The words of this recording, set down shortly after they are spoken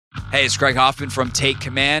Hey, it's Greg Hoffman from Take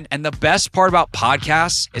Command, and the best part about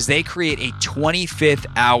podcasts is they create a 25th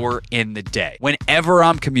hour in the day. Whenever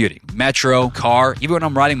I'm commuting, metro, car, even when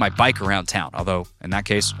I'm riding my bike around town, although in that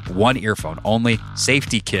case, one earphone only,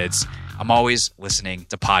 safety kids, I'm always listening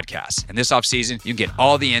to podcasts. And this offseason, you can get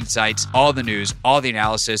all the insights, all the news, all the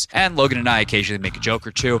analysis, and Logan and I occasionally make a joke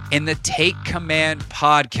or two in the Take Command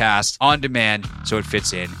podcast on demand so it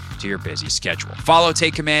fits in to your busy schedule. Follow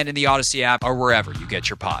Take Command in the Odyssey app or wherever you get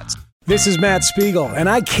your pods. This is Matt Spiegel, and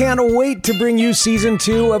I can't wait to bring you Season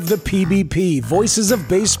 2 of the PBP, Voices of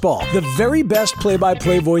Baseball. The very best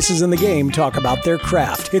play-by-play voices in the game talk about their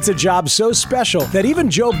craft. It's a job so special that even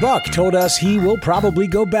Joe Buck told us he will probably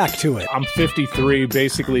go back to it. I'm 53,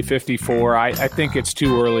 basically 54. I think it's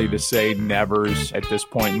too early to say nevers at this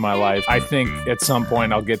point in my life. I think at some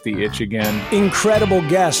point I'll get the itch again. Incredible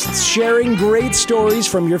guests sharing great stories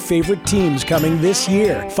from your favorite teams coming this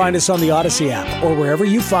year. Find us on the Odyssey app or wherever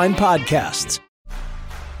you find podcasts.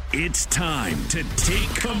 It's time to take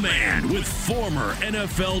command with former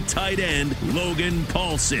NFL tight end Logan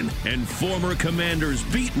Paulsen and former Commanders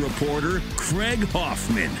beat reporter Craig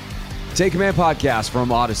Hoffman. Take Command podcast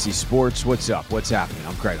from Odyssey Sports. What's up? What's happening?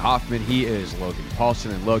 I'm Craig Hoffman. He is Logan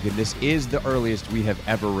Paulsen. And Logan, this is the earliest we have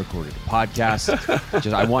ever recorded a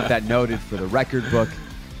podcast. I want that noted for the record book.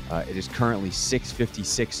 It is currently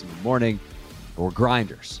 6:56 in the morning. But we're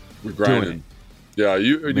grinders. We're grinding. Doing it. Yeah,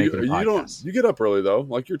 you get up early though.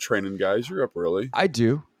 Like you're training guys, you're up early. I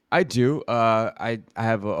do. I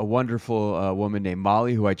have a wonderful woman named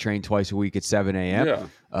Molly who I train twice a week at 7 a.m.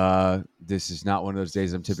 Yeah. This is not one of those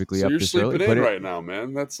days I'm typically So up you're this sleeping early. in right now,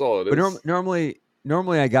 man. That's all it is. But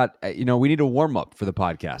normally I got we need a warm up for the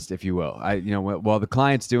podcast, if you will. While the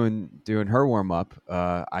client's doing her warm up,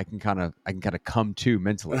 I can kind of come to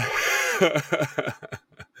mentally.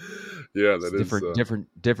 Yeah, It's that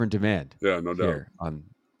different demand. Yeah, no doubt. Here on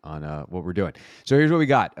what we're doing. So here's what we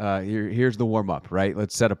got. Here's the warm up, right?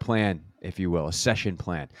 Let's set a plan, if you will, a session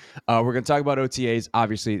plan. We're going to talk about OTAs.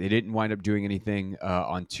 Obviously, they didn't wind up doing anything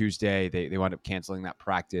on Tuesday. They wound up canceling that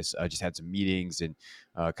practice. Just had some meetings and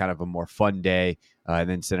kind of a more fun day, and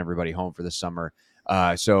then sent everybody home for the summer.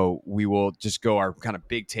 So we will just go our kind of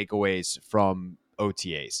big takeaways from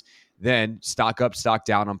OTAs. Then stock up, stock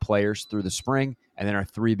down on players through the spring, and then our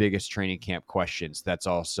three biggest training camp questions. That's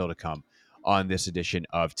all still to come on this edition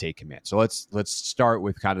of Take Command. So let's start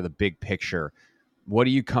with kind of the big picture. What do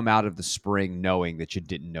you come out of the spring knowing that you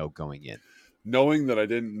didn't know going in? Knowing that I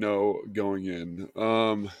didn't know going in,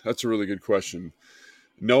 that's a really good question.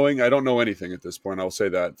 Knowing I don't know anything at this point, I'll say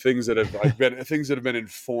that things that have been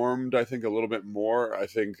informed, I think a little bit more. I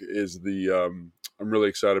think is I'm really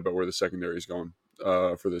excited about where the secondary is going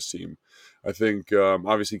for this team. I think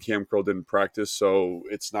obviously Cam Curl didn't practice, so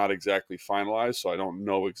it's not exactly finalized. So I don't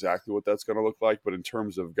know exactly what that's going to look like. But in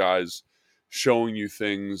terms of guys showing you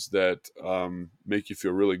things that make you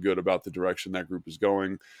feel really good about the direction that group is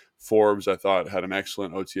going, Forbes I thought had an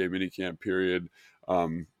excellent OTA minicamp period.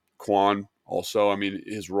 Quan also, I mean,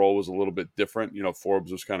 his role was a little bit different.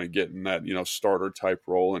 Forbes was kind of getting that starter type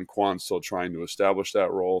role, and Quan's still trying to establish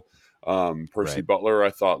that role. Percy Right. Butler I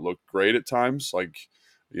thought looked great at times.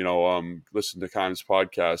 Listen to Khan's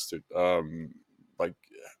podcast, like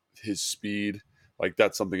his speed, like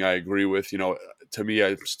that's something I agree with. To me,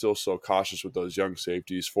 I'm still so cautious with those young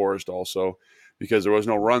safeties. Forrest also, because there was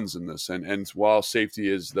no runs in this. And while safety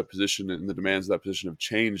is the position and the demands of that position have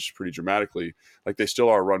changed pretty dramatically, like they still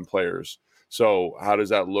are run players. So how does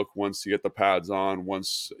that look once you get the pads on,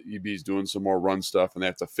 once EB's doing some more run stuff and they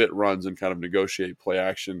have to fit runs and kind of negotiate play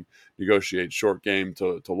action, negotiate short game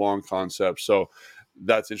to long concepts. So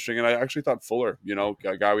that's interesting. And I actually thought Fuller,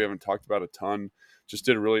 a guy we haven't talked about a ton, was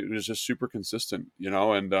just super consistent,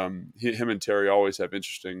 and him and Terry always have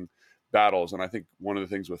interesting battles. And I think one of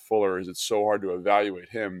the things with Fuller is it's so hard to evaluate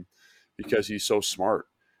him because he's so smart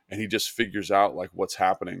and he just figures out like what's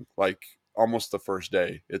happening, like almost the first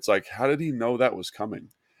day. It's like, how did he know that was coming?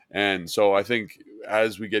 And so I think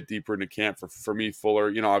as we get deeper into camp, for me,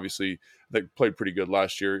 Fuller, obviously they played pretty good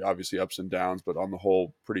last year, obviously ups and downs, but on the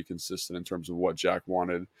whole, pretty consistent in terms of what Jack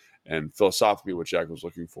wanted and philosophically what Jack was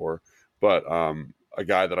looking for. But a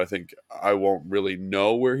guy that I think I won't really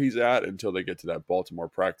know where he's at until they get to that Baltimore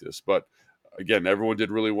practice. But again, everyone did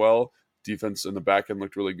really well. Defense in the back end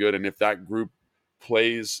looked really good. And if that group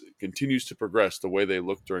continues to progress the way they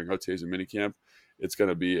look during OTAs and minicamp, it's going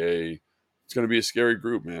to be a scary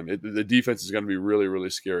group, man. The defense is going to be really,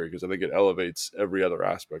 really scary because I think it elevates every other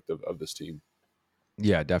aspect of this team.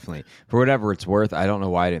 Yeah, definitely. For whatever it's worth, I don't know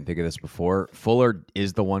why I didn't think of this before. Fuller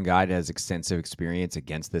is the one guy that has extensive experience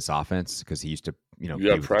against this offense because he used to, Yeah,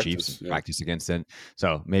 be with the Chiefs and practice against it.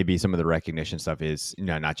 So maybe some of the recognition stuff is,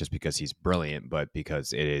 not just because he's brilliant, but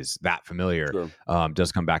because it is that familiar. Sure.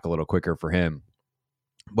 Does come back a little quicker for him.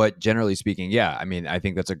 But generally speaking, yeah, I mean, I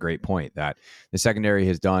think that's a great point that the secondary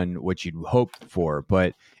has done what you'd hope for.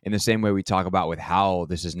 But in the same way we talk about with how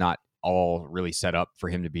this is not all really set up for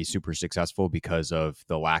him to be super successful because of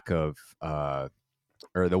the lack of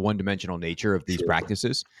or the one-dimensional nature of these Sure.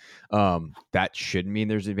 practices, that should mean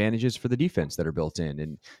there's advantages for the defense that are built in,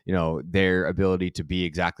 and their ability to be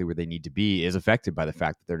exactly where they need to be is affected by the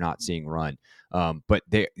fact that they're not seeing run. But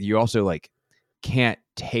you also can't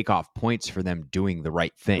take off points for them doing the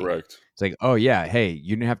right thing. Correct. It's like, oh yeah, hey,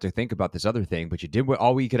 you didn't have to think about this other thing, but you did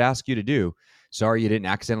all we could ask you to do. Sorry, you didn't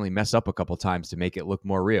accidentally mess up a couple times to make it look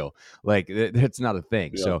more real. That's not a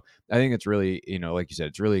thing. Yeah. So I think it's really, like you said,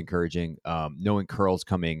 it's really encouraging knowing Curl's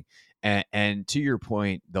coming. And to your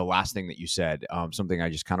point, the last thing that you said, something I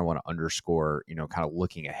just kind of want to underscore, kind of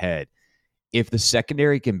looking ahead. If the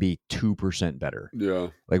secondary can be 2% better, Yeah.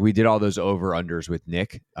 like we did all those over-unders with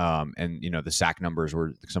Nick, and the sack numbers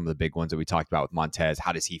were some of the big ones that we talked about with Montez.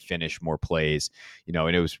 How does he finish more plays?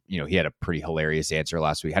 And it was, he had a pretty hilarious answer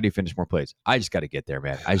last week. How do you finish more plays? I just got to get there,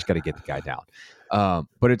 man. I just got to get the guy down.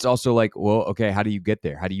 But it's also like, well, okay, how do you get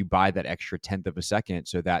there? How do you buy that extra 1/10 of a second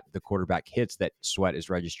so that the quarterback hits that Sweat is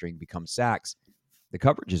registering become sacks? The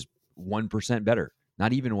coverage is 1% better.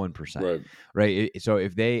 Not even 1%, right? So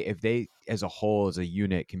if they as a whole, as a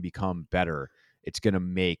unit, can become better, it's going to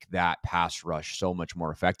make that pass rush so much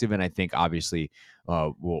more effective. And I think obviously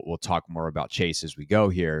we'll talk more about Chase as we go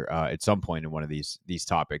here at some point in one of these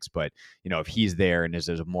topics. But if he's there and is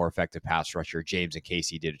a more effective pass rusher, James and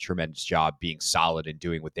Casey did a tremendous job being solid and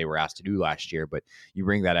doing what they were asked to do last year. But you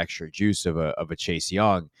bring that extra juice of a Chase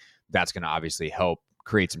Young, that's going to obviously help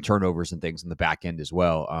create some turnovers and things in the back end as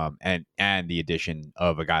well. And the addition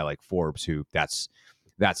of a guy like Forbes, who that's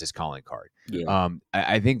his calling card. Yeah.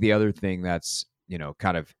 I think the other thing that's,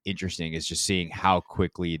 kind of interesting is just seeing how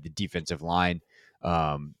quickly the defensive line,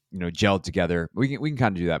 gelled together. We can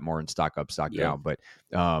kind of do that more in stock up, stock down, but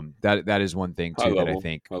that is one thing too that I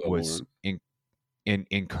think was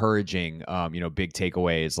encouraging. Big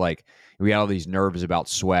takeaways. Like we had all these nerves about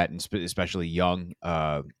Sweat and especially Young,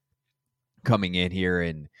 coming in here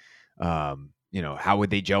and, how would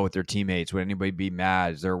they gel with their teammates? Would anybody be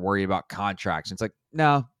mad? Is they're worried about contracts? And it's like,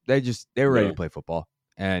 no, they were ready to play football.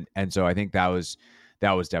 And so I think that was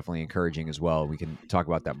definitely encouraging as well. We can talk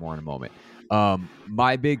about that more in a moment.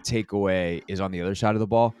 My big takeaway is on the other side of the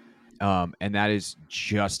ball. And that is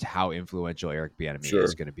just how influential Eric Bieniemy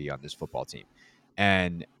is going to be on this football team.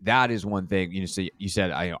 And that is one thing, so you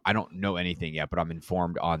said, I don't know anything yet, but I'm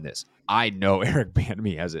informed on this. I know Eric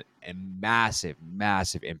Bieniemy has a massive,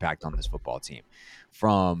 massive impact on this football team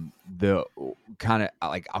from the kind of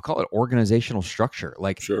I'll call it organizational structure,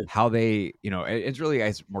 how they, it's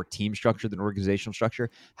really more team structure than organizational structure,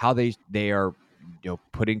 how they are,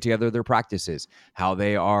 putting together their practices, how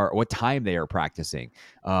they are, what time they are practicing,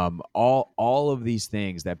 all of these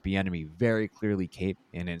things that Bieniemy very clearly came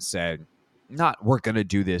in and said, not we're going to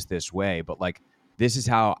do this way, but this is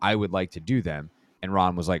how I would like to do them. And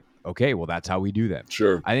Ron was like, okay, well, that's how we do them.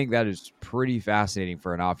 Sure. I think that is pretty fascinating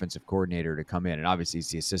for an offensive coordinator to come in. And obviously he's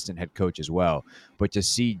the assistant head coach as well. But to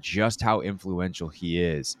see just how influential he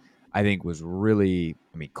is, I think was really,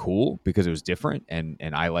 cool because it was different. And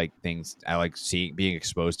I like things. I like being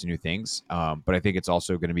exposed to new things. But I think it's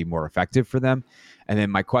also going to be more effective for them. And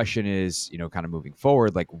then my question is, kind of moving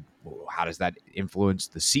forward, how does that influence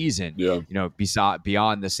the season? Yeah.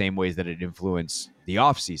 Beyond the same ways that it influenced the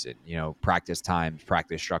offseason, practice times,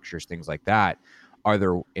 practice structures, things like that.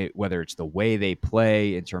 Whether it's the way they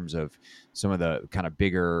play in terms of some of the kind of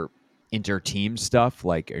bigger inter-team stuff,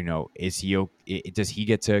 does he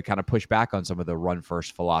get to kind of push back on some of the run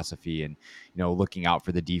first philosophy and, looking out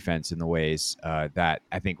for the defense in the ways that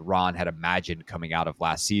I think Ron had imagined coming out of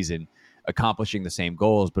last season, accomplishing the same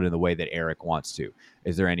goals, but in the way that Eric wants to?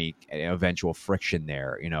 Is there any eventual friction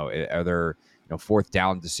there? Are there, fourth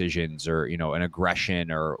down decisions or, an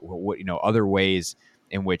aggression or what, other ways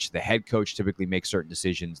in which the head coach typically makes certain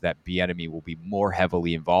decisions that Bieniemy will be more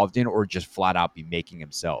heavily involved in or just flat out be making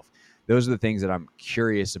himself? Those are the things that I'm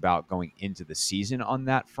curious about going into the season on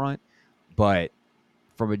that front. But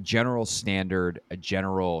from a general standard, a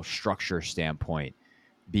general structure standpoint,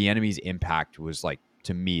 Bieniemy's impact was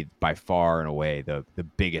to me, by far and away, the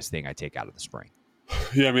biggest thing I take out of the spring.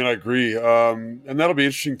 Yeah, I mean, I agree. And that'll be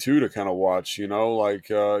interesting too to kind of watch, like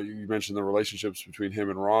you mentioned the relationships between him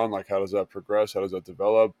and Ron, like how does that progress? How does that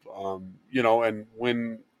develop? And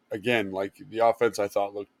when, again, like the offense I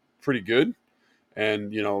thought looked pretty good.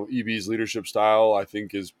 And, EB's leadership style, I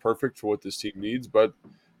think, is perfect for what this team needs. But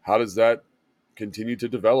how does that continue to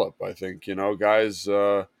develop? I think,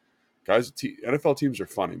 NFL teams are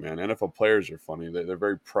funny, man. NFL players are funny. They're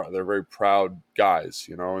very proud. They're very proud guys,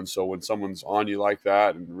 And so when someone's on you like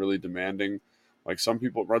that and really demanding, like some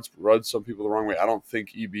people rubs some people the wrong way. I don't think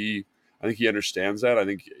EB. I think he understands that. I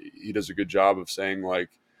think he does a good job of saying like,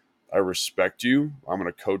 I respect you. I'm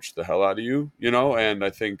going to coach the hell out of you, And I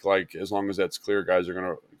think like as long as that's clear, guys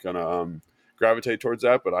are gonna gravitate towards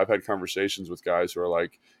that. But I've had conversations with guys who are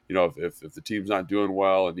like, if the team's not doing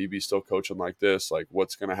well and EB's still coaching like this, like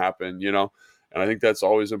what's going to happen, And I think that's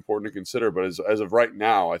always important to consider. But as of right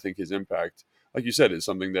now, I think his impact, like you said, is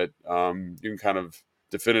something that you can kind of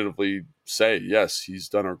definitively say, yes, he's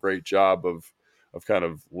done a great job of kind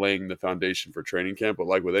of laying the foundation for training camp. But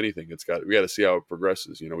like with anything, we got to see how it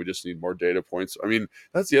progresses. We just need more data points. I mean,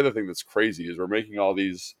 that's the other thing that's crazy is we're making all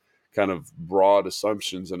these kind of broad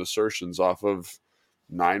assumptions and assertions off of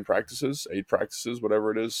 8 practices,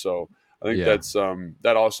 whatever it is. So I think that's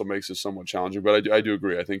that also makes it somewhat challenging. But I do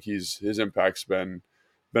agree. I think his impact's been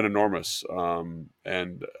enormous.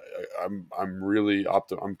 And I'm really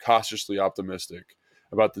I'm cautiously optimistic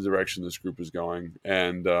about the direction this group is going.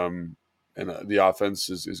 And the offense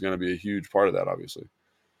is going to be a huge part of that, obviously.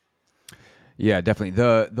 Yeah,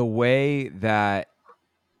 definitely. The way that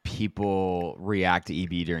people react to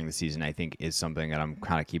EB during the season, I think, is something that I'm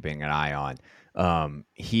kind of keeping an eye on.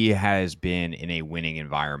 He has been in a winning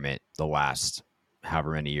environment the last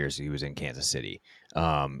however many years he was in Kansas City.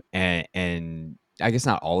 And I guess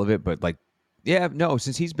not all of it, but like,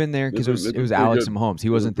 since he's been there, because it was Alex and Mahomes. He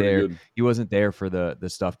wasn't there. Good. He wasn't there for the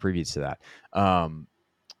stuff previous to that.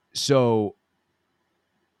 So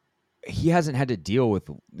he hasn't had to deal with,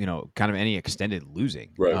 kind of any extended losing.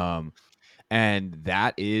 Right. And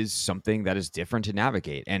that is something that is different to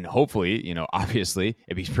navigate. And hopefully, obviously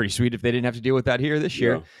it'd be pretty sweet if they didn't have to deal with that here this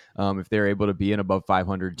year. If they're able to be an above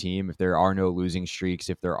 500 team, if there are no losing streaks,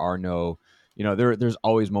 if there are no, there's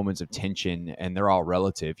always moments of tension and they're all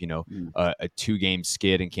relative. A 2-game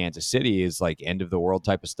skid in Kansas City is like end of the world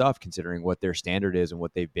type of stuff, considering what their standard is and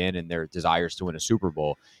what they've been and their desires to win a Super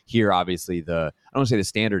Bowl. Here, obviously, I don't want to say the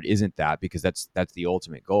standard isn't that, because that's the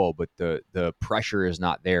ultimate goal, but the pressure is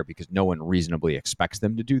not there because no one reasonably expects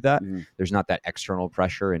them to do that. There's not that external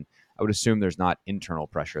pressure, and I would assume there's not internal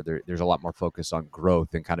pressure. There's a lot more focus on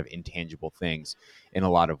growth and kind of intangible things in a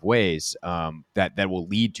lot of ways that will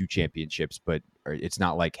lead to championships. But it's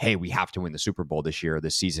not like, hey, we have to win the Super Bowl this year, or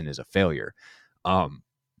this season is a failure.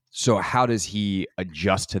 So how does he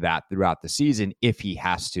adjust to that throughout the season if he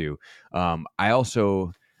has to?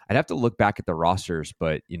 I'd have to look back at the rosters,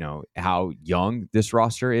 but how young this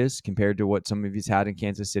roster is compared to what some of he's had in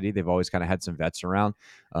Kansas City. They've always kind of had some vets around.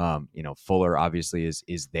 Fuller obviously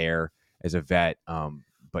is there as a vet.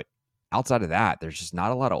 But outside of that, there's just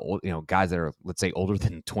not a lot of old, guys that are, let's say, older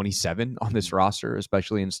than 27 on this roster,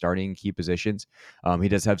 especially in starting key positions. He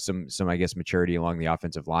does have some, I guess, maturity along the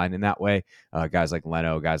offensive line in that way. Guys like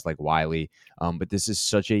Leno, guys like Wiley. But this is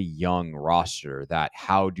such a young roster that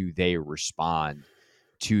how do they respond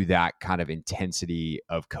to that kind of intensity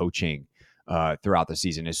of coaching throughout the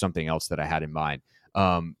season is something else that I had in mind.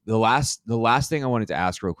 The last thing I wanted to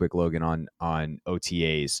ask real quick, Logan, on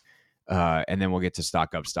OTAs, and then we'll get to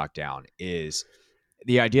stock up, stock down, is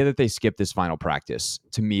the idea that they skip this final practice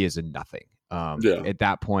to me is a nothing. At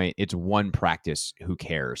that point, it's one practice. Who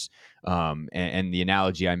cares? And the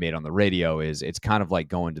analogy I made on the radio is it's kind of like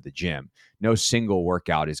going to the gym. No single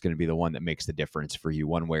workout is going to be the one that makes the difference for you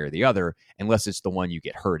one way or the other, unless it's the one you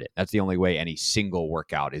get hurt at. That's the only way any single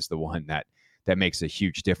workout is the one that makes a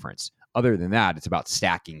huge difference. Other than that, it's about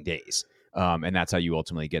stacking days. And that's how you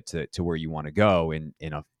ultimately get to where you want to go in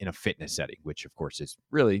a fitness setting, which of course is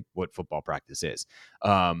really what football practice is.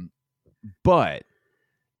 But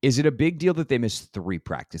is it a big deal that they missed 3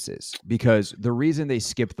 practices? Because the reason they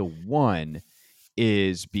skipped the 1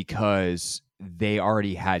 is because they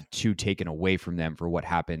already had 2 taken away from them for what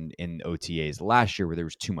happened in OTAs last year where there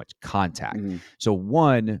was too much contact. So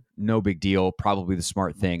 1, no big deal, probably the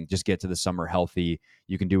smart thing. Just get to the summer healthy.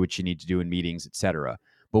 You can do what you need to do in meetings, etc.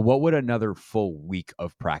 But what would another full week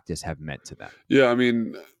of practice have meant to them? Yeah, I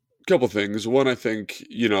mean, a couple things. One, I think,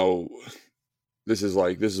 this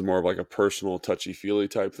is more of like a personal touchy-feely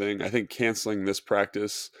type thing. I think canceling this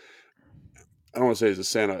practice, I don't want to say it's a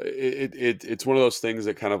Santa. It's one of those things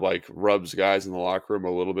that kind of like rubs guys in the locker room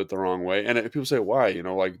a little bit the wrong way. And people say, why? You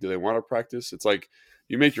know, like, do they want to practice? It's like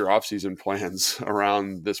you make your off-season plans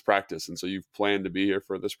around this practice. And so you've planned to be here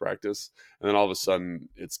for this practice. And then all of a sudden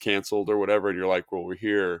it's canceled or whatever. And you're like, well, we're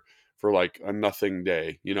here for like a nothing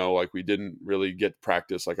day. You know, like we didn't really get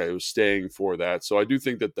practice. Like I was staying for that. So I do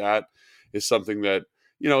think that is something that,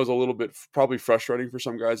 you know, is a little bit probably frustrating for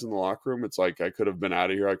some guys in the locker room. It's like, I could have been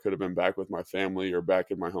out of here. I could have been back with my family or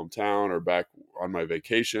back in my hometown or back on my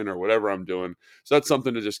vacation or whatever I'm doing. So that's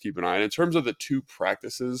something to just keep an eye on. In terms of the 2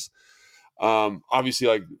 practices, obviously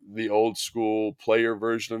like the old school player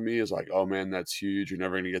version of me is like, oh man, that's huge. You're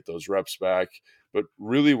never going to get those reps back. But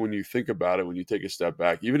really, when you think about it, when you take a step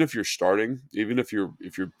back, even if you're starting, even if you're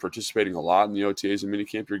participating a lot in the OTAs and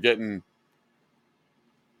minicamp, you're getting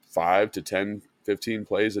 5 to 10, 15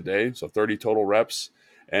 plays a day, so 30 total reps.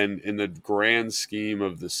 And in the grand scheme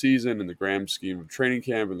of the season, in the grand scheme of training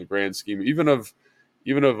camp, in the grand scheme even of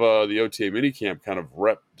the OTA minicamp kind of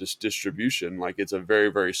rep distribution, like it's a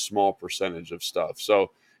very, very small percentage of stuff.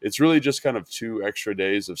 So it's really just kind of 2 extra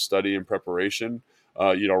days of study and preparation.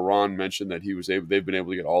 You know, Ron mentioned that they've been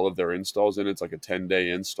able to get all of their installs in. It's like a 10-day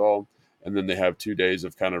install, and then they have 2 days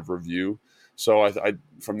of kind of review. So I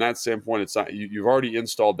from that standpoint, it's not, you've already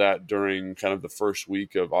installed that during kind of the first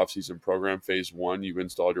week of offseason program phase 1. You've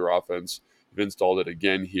installed your offense. You've installed it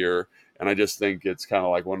again here. And I just think it's kind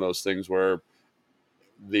of like one of those things where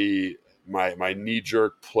my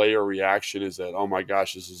knee-jerk player reaction is that, oh my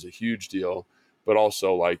gosh, this is a huge deal. But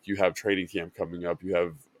also, like, you have training camp coming up. You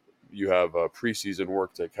have preseason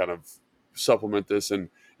work to kind of supplement this. And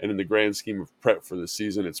in the grand scheme of prep for the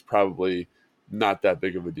season, it's probably not that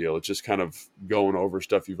big of a deal. It's just kind of going over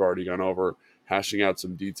stuff you've already gone over, hashing out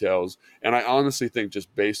some details. And I honestly think,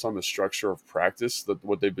 just based on the structure of practice, that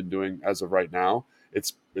what they've been doing as of right now,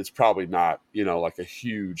 it's probably not, you know, like a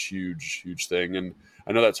huge thing. And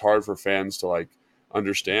I know that's hard for fans to like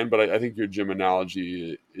understand, but I think your gym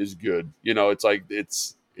analogy is good. You know, it's like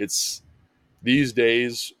it's these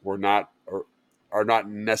days are not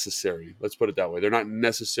necessary. Let's put it that way. They're not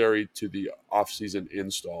necessary to the off-season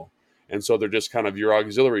install. And so they're just kind of your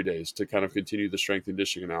auxiliary days to kind of continue the strength and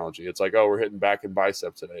conditioning analogy. It's like, oh, we're hitting back and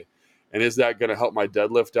bicep today. And is that going to help my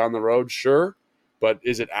deadlift down the road? Sure. But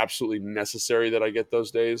is it absolutely necessary that I get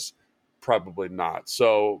those days? Probably not.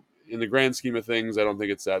 So in the grand scheme of things, I don't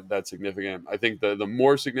think it's that significant. I think the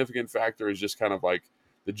more significant factor is just kind of like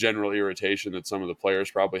the general irritation that some of the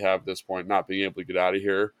players probably have at this point, not being able to get out of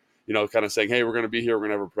here, you know, kind of saying, hey, we're going to be here, we're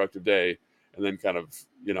going to have a productive day. And then kind of,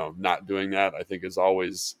 you know, not doing that, I think is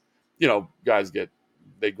always, you know, guys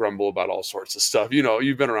they grumble about all sorts of stuff. You know,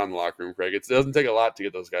 you've been around the locker room, Craig. It doesn't take a lot to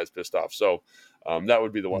get those guys pissed off. So that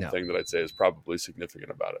would be the one thing that I'd say is probably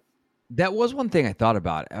significant about it. That was one thing I thought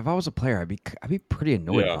about. If I was a player, I'd be pretty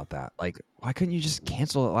annoyed about that. Like, why couldn't you just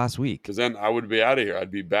cancel it last week? Because then I would be out of here.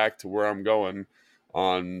 I'd be back to where I'm going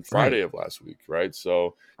on Friday of last week, right?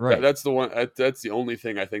 So that's the one. That's the only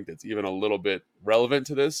thing I think that's even a little bit relevant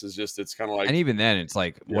to this. Is just it's kind of like, and even then, it's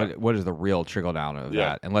like, what is the real trickle down of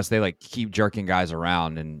that? Unless they like keep jerking guys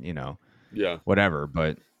around and whatever.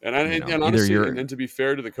 But and honestly, and to be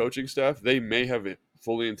fair to the coaching staff, they may have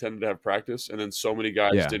fully intended to have practice, and then so many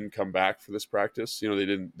guys didn't come back for this practice. You know, they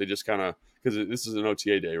didn't. They just kind of, because this is an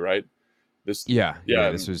OTA day, right? This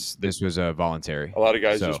was a voluntary. A lot of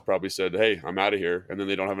guys just probably said, hey, I'm out of here, and then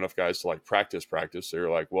they don't have enough guys to like practice. So you're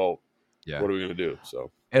like, well, what are we going to do? So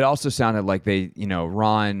it also sounded like they,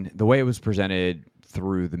 Ron, the way it was presented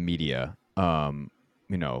through the media,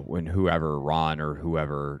 when whoever Ron or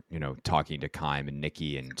whoever, talking to Keim and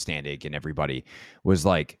Nikki and Standig and everybody was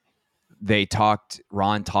like,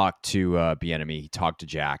 Ron talked to Bieniemy, he talked to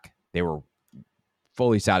Jack. They were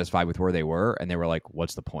fully satisfied with where they were, and they were like,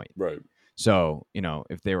 what's the point? Right. So,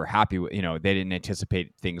 if they were happy with, they didn't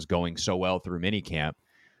anticipate things going so well through minicamp,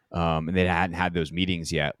 and they hadn't had those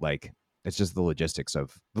meetings yet. Like, it's just the logistics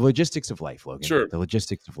of life, Logan. Sure. The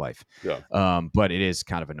logistics of life. Yeah. But it is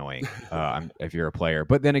kind of annoying if you're a player.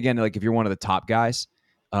 But then again, like if you're one of the top guys,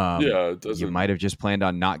 you might have just planned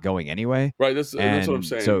on not going anyway. Right. That's what I'm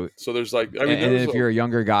saying. So there's like, if you're a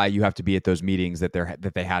younger guy, you have to be at those meetings that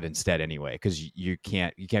they had instead anyway, because you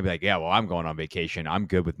can't be like, yeah, well, I'm going on vacation, I'm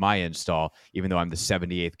good with my install, even though I'm the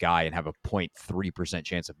 78th guy and have a 0.3%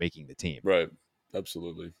 chance of making the team. Right.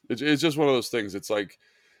 Absolutely. It's just one of those things. It's like,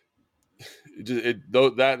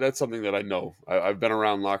 that's something that I know. I've been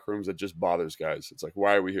around locker rooms that just bothers guys. It's like,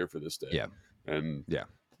 why are we here for this day? Yeah. And yeah,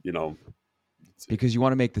 because you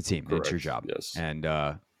want to make the team. Correct. It's your job. Yes. And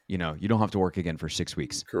you don't have to work again for 6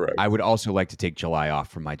 weeks. Correct. I would also like to take July off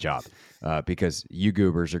from my job because you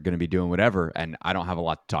goobers are going to be doing whatever, and I don't have a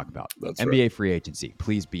lot to talk about. That's NBA right. free agency.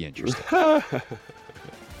 Please be interested.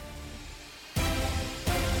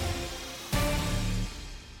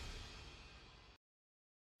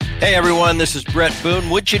 Hey everyone, this is Brett Boone.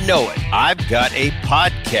 Would you know it? I've got a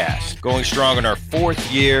podcast going strong in our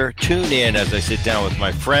 4th year. Tune in as I sit down with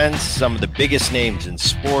my friends, some of the biggest names in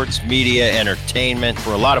sports, media, entertainment,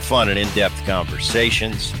 for a lot of fun and in-depth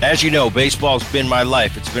conversations. As you know, baseball's been my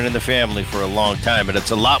life. It's been in the family for a long time, but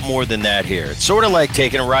it's a lot more than that here. It's sort of like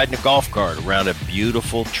taking a ride in a golf cart around a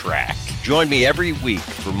beautiful track. Join me every week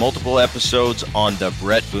for multiple episodes on the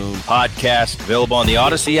Brett Boone Podcast, available on the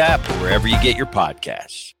Odyssey app or wherever you get your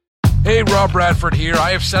podcasts. Hey, Rob Bradford here. I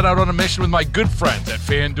have set out on a mission with my good friends at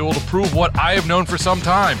FanDuel to prove what I have known for some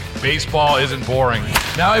time. Baseball isn't boring.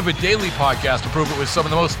 Now I have a daily podcast to prove it with some of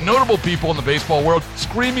the most notable people in the baseball world,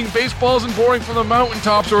 screaming baseball isn't boring from the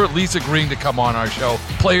mountaintops, or at least agreeing to come on our show.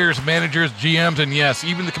 Players, managers, GMs, and yes,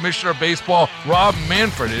 even the commissioner of baseball, Rob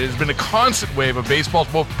Manfred. It has been a constant wave of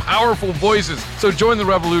baseball's most powerful voices. So join the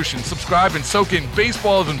revolution. Subscribe and soak in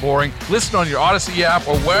Baseball Isn't Boring. Listen on your Odyssey app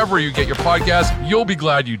or wherever you get your podcast. You'll be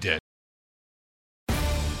glad you did.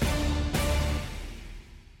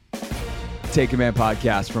 Take Command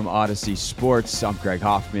podcast from Odyssey Sports. I'm Craig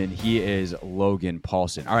Hoffman. He is Logan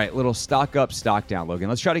Paulson. All right, little stock up, stock down, Logan.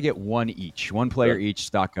 Let's try to get one each. One player each,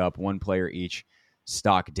 stock up. One player each,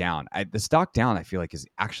 stock down. The stock down, I feel like, is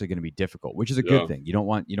actually going to be difficult, which is a good thing. You don't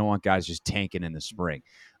want guys just tanking in the spring.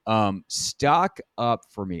 Stock up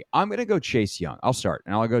for me. I'm going to go Chase Young. I'll start,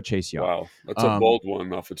 and I'll go Chase Young. Wow, that's a bold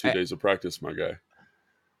one off of 2 days of practice, my guy.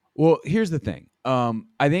 Well, here's the thing.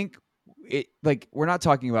 I think we're not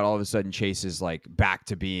talking about all of a sudden Chase is like back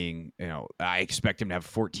to being, I expect him to have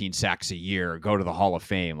 14 sacks a year, go to the Hall of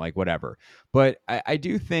Fame, like whatever. But I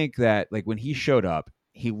do think that like when he showed up,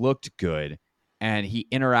 he looked good and he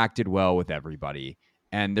interacted well with everybody.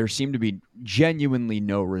 And there seemed to be genuinely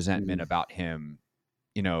no resentment about him,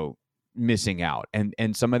 missing out.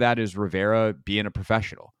 And some of that is Rivera being a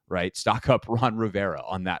professional, right? Stock up Ron Rivera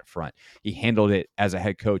on that front. He handled it as a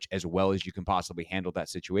head coach as well as you can possibly handle that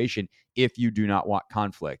situation if you do not want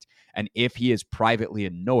conflict. And if he is privately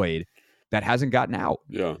annoyed, that hasn't gotten out.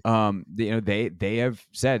 Yeah. They have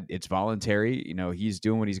said it's voluntary. He's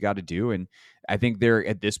doing what he's got to do. And I think they're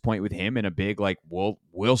at this point with him in a big, like,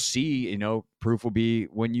 we'll see, proof will be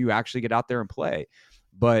when you actually get out there and play.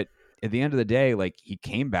 But at the end of the day, like, he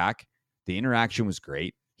came back, the interaction was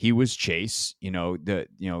great. He was Chase,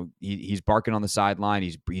 he's barking on the sideline.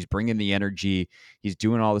 He's bringing the energy. He's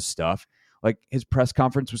doing all this stuff. Like, his press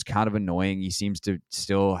conference was kind of annoying. He seems to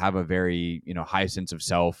still have a very, high sense of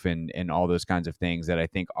self and all those kinds of things that I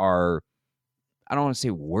think are, I don't want to say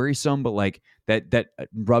worrisome, but like that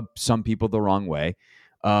rub some people the wrong way.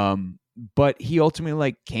 But he ultimately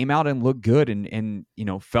like came out and looked good and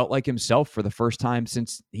felt like himself for the first time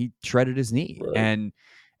since he shredded his knee. Right. And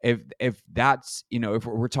if that's, if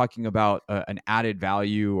we're talking about an added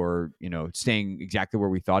value or, staying exactly where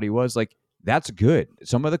we thought he was, like, that's good.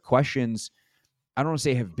 Some of the questions, I don't want to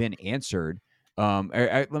say have been answered.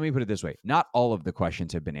 Let me put it this way. Not all of the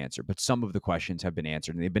questions have been answered, but some of the questions have been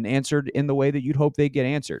answered, and they've been answered in the way that you'd hope they get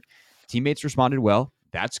answered. Teammates responded well.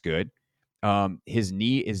 That's good. His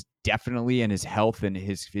knee is definitely, and his health and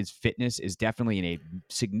his fitness is definitely in a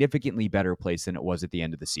significantly better place than it was at the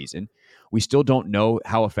end of the season. We still don't know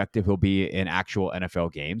how effective he'll be in actual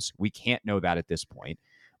NFL games. We can't know that at this point.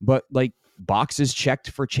 But like, boxes checked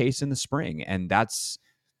for Chase in the spring, and that's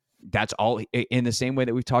all. In the same way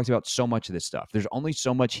that we've talked about so much of this stuff, there's only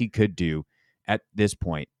so much he could do at this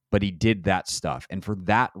point, but he did that stuff, and for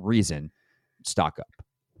that reason, stock up.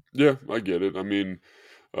 Yeah, I get it. I mean,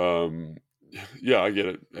 yeah, I get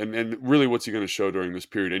it. And really, what's he going to show during this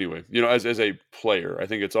period anyway? As a player, I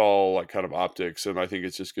think it's all like kind of optics, and I think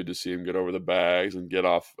it's just good to see him get over the bags and get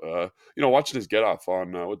off. Watching his get off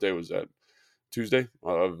on what day was that? Tuesday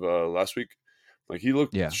of last week. Like, he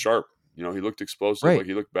looked sharp. He looked explosive. Right. Like,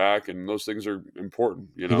 he looked back, and those things are important.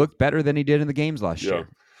 He looked better than he did in the games last year.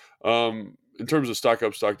 In terms of stock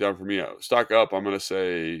up, stock down for me, stock up, I'm going to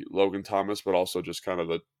say Logan Thomas, but also just kind of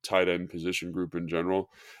the tight end position group in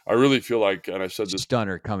general. I really feel like, and I've said this,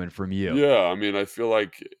 stunner coming from you. Yeah, I mean, I feel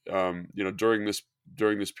like during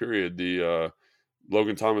this period, the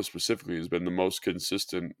Logan Thomas specifically has been the most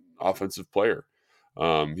consistent offensive player.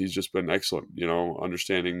 He's just been excellent,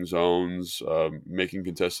 understanding zones, making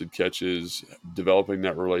contested catches, developing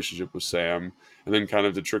that relationship with Sam, and then kind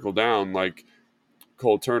of to trickle down, like,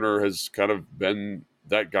 Cole Turner has kind of been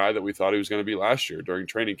that guy that we thought he was going to be last year during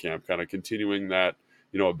training camp, kind of continuing that,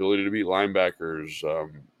 ability to beat linebackers,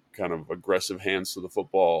 kind of aggressive hands to the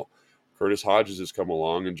football. Curtis Hodges has come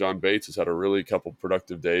along, and John Bates has had a really couple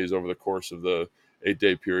productive days over the course of the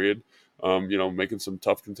 8-day period, making some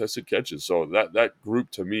tough contested catches. So that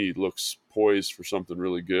group to me looks poised for something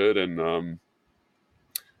really good, and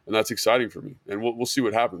that's exciting for me. And we'll see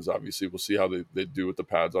what happens. Obviously, we'll see how they do with the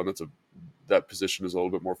pads on. That position is a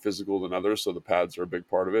little bit more physical than others, so the pads are a big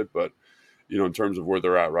part of it. But in terms of where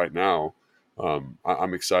they're at right now,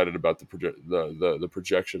 I'm excited about the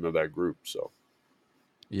projection of that group. So,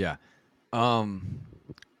 yeah.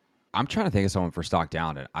 I'm trying to think of someone for stock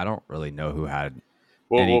down, and I don't really know who had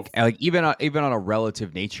even on a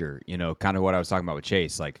relative nature, kind of what I was talking about with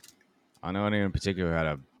Chase. Like, I don't know anyone in particular who had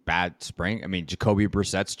a bad spring. I mean, Jacoby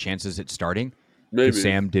Brissett's chances at starting. Maybe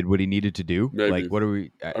Sam did what he needed to do. Maybe. Like, what are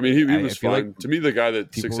we? I mean, he was fine. Like to me, the guy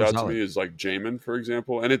that sticks out solid to me is like Jamin, for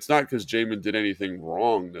example. And it's not because Jamin did anything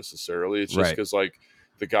wrong necessarily. It's just because like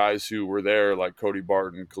the guys who were there, like Cody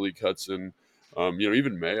Barton, Khaleke Hudson,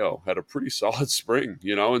 even Mayo had a pretty solid spring,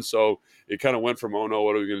 and so it kind of went from, oh no,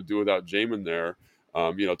 what are we going to do without Jamin there?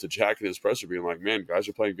 To Jack and his presser being like, man, guys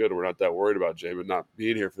are playing good. We're not that worried about Jamin not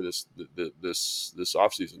being here for this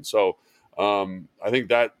offseason. So I think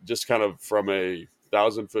that just kind of from a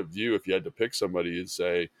 1,000-foot view, if you had to pick somebody and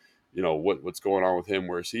say, what's going on with him,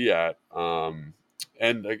 where's he at?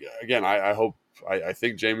 And again, I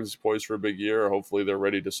think Jamin's poised for a big year. Hopefully they're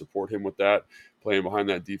ready to support him with that, playing behind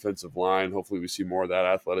that defensive line. Hopefully we see more of that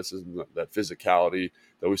athleticism, that physicality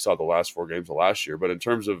that we saw the last 4 games of last year. But in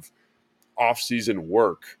terms of off-season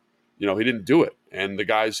work, he didn't do it. And the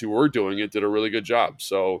guys who were doing it did a really good job.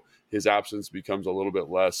 So his absence becomes a little bit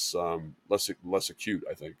less acute,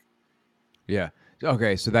 I think. Yeah.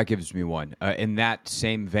 Okay, so that gives me one. In that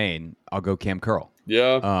same vein, I'll go Cam Curl.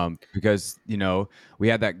 Yeah. Because, we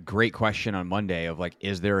had that great question on Monday of like,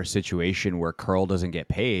 is there a situation where Curl doesn't get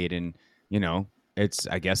paid? And, it's,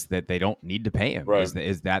 I guess, that they don't need to pay him. Right.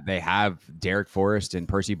 Is that they have Derek Forrest and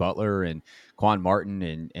Percy Butler and Quan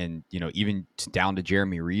Martin and even down to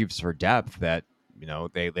Jeremy Reeves for depth that,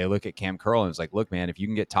 they look at Cam Curl and it's like, look, man, if you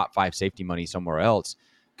can get top 5 safety money somewhere else,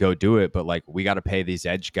 go do it. But like, we got to pay these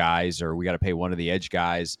edge guys, or we got to pay one of the edge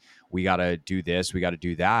guys. We got to do this. We got to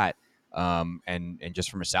do that. And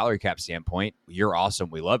just from a salary cap standpoint, you're awesome.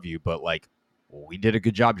 We love you. But like, we did a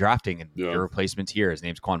good job drafting, and your replacement's here. His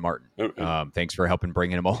name's Quan Martin. Thanks for helping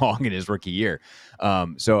bringing him along in his rookie year.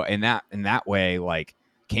 So in that way, like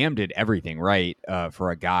Cam did everything right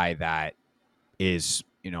for a guy that is,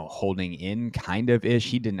 holding in kind of ish.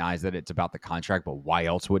 He denies that it's about the contract, but why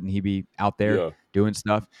else wouldn't he be out there doing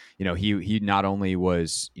stuff? He not only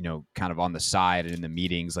was, kind of on the side and in the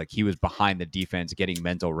meetings, like he was behind the defense, getting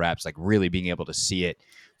mental reps, like really being able to see it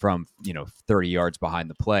from, 30 yards behind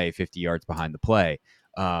the play, 50 yards behind the play.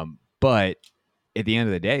 But at the end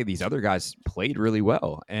of the day, these other guys played really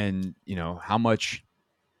well. And, how much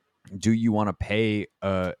do you want to pay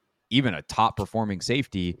even a top performing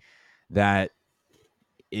safety that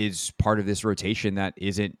is part of this rotation that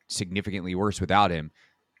isn't significantly worse without him?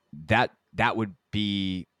 That would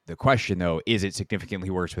be the question, though. Is it significantly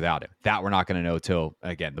worse without him? That we're not going to know till,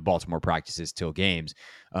 again, the Baltimore practices till games.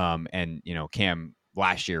 And, Cam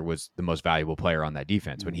last year was the most valuable player on that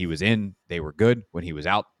defense. When he was in, they were good. When he was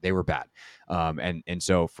out, they were bad. And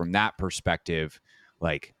so from that perspective,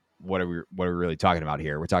 like, what are we really talking about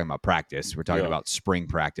here? We're talking about practice. We're talking about spring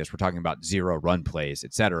practice. We're talking about 0 run plays,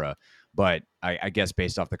 etc. But I guess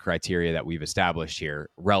based off the criteria that we've established here,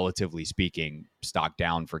 relatively speaking, stock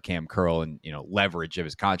down for Cam Curl and, leverage of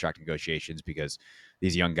his contract negotiations, because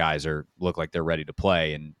these young guys look like they're ready to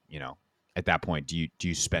play. And, at that point, do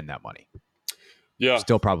you spend that money? Yeah.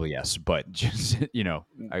 Still probably yes, but just,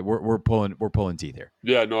 we're pulling teeth here.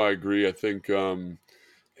 Yeah, no, I agree. I think, and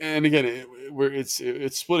again,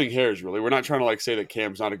 it's splitting hairs, really. We're not trying to like say that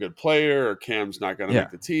Cam's not a good player or Cam's not going to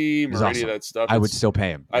make the team or any of that stuff. I would still pay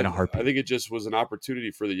him in a heartbeat. I think it just was an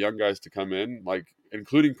opportunity for the young guys to come in, like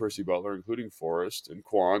including Percy Butler, including Forrest and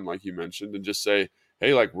Quan, like you mentioned, and just say,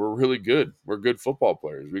 hey, like we're really good. We're good football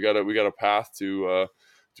players. We got a path to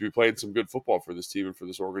be playing some good football for this team and for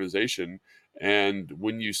this organization. And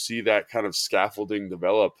when you see that kind of scaffolding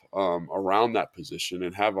develop around that position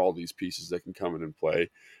and have all these pieces that can come in and play,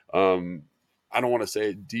 I don't want to say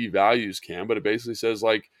it devalues Cam, but it basically says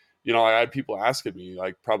like, I had people asking me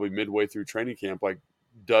like probably midway through training camp, like,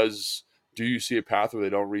 do you see a path where they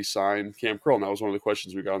don't re-sign Cam Curl? And that was one of the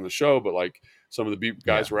questions we got on the show, but like some of the beat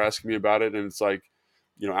guys were asking me about it. And it's like,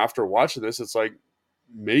 after watching this, it's like,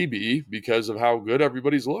 maybe because of how good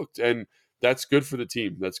everybody's looked, and that's good for the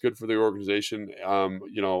team. That's good for the organization. I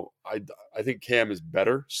think Cam is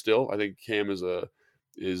better still. I think Cam is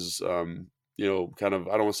kind of,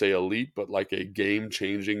 I don't want to say elite, but like a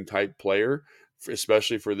game-changing type player,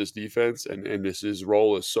 especially for this defense. And his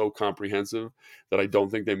role is so comprehensive that I don't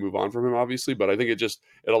think they move on from him, obviously. But I think it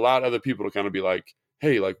allowed other people to kind of be like,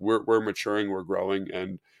 hey, like we're maturing, we're growing,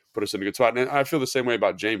 and put us in a good spot. And I feel the same way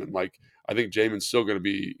about Jamin. Like, I think Jamin's still going to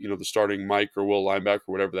be, the starting Mike or Will linebacker,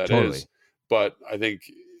 whatever that is. But I think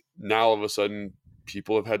now all of a sudden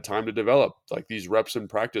people have had time to develop. Like, these reps in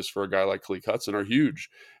practice for a guy like Khaleke Hudson are huge.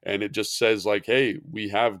 And it just says like, hey, we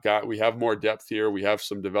have more depth here. We have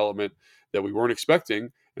some development that we weren't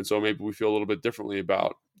expecting. And so maybe we feel a little bit differently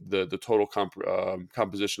about the total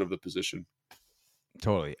composition of the position.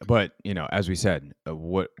 Totally. But, as we said,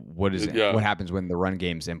 what happens when the run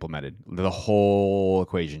game's implemented? The whole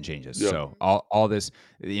equation changes. Yeah. So all this,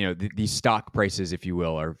 these stock prices, if you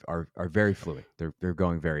will, are very fluid. They're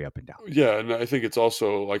going very up and down. Yeah. And I think it's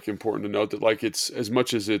also like important to note that like it's as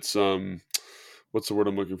much as it's, what's the word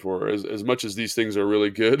I'm looking for? As much as these things are really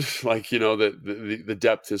good, like, that the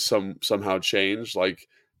depth has somehow changed. Like,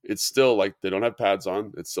 it's still like they don't have pads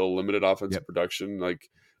on. It's still limited offensive production. Like,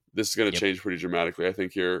 this is going to change pretty dramatically. I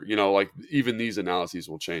think here, like even these analyses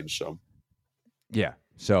will change. So, yeah.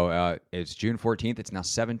 So it's June 14th. It's now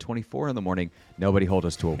 7:24 in the morning. Nobody hold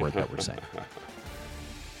us to a word that we're saying.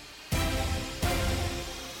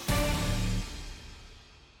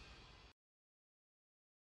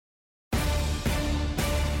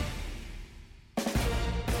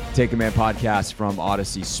 Take Command podcast from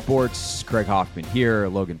Odyssey Sports. Craig Hoffman here,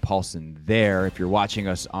 Logan Paulsen there. If you're watching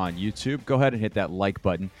us on YouTube, go ahead and hit that like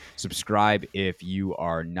button. Subscribe if you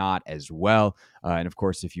are not as well. And of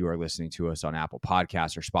course, if you are listening to us on Apple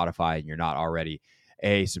Podcasts or Spotify and you're not already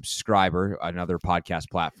a subscriber, another podcast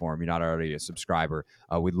platform, you're not already a subscriber,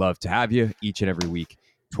 we'd love to have you each and every week,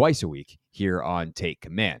 twice a week here on Take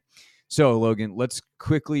Command. So, Logan, let's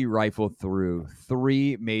quickly rifle through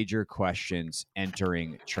three major questions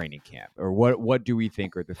entering training camp. Or what do we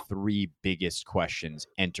think are the three biggest questions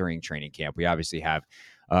entering training camp? We obviously have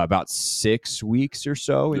about 6 weeks or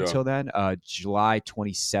so until then. July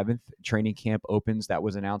 27th, training camp opens. That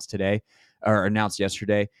was announced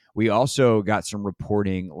yesterday. We also got some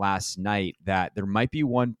reporting last night that there might be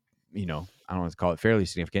one, I don't want to call it fairly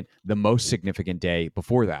significant, the most significant day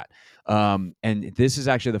before that. And this is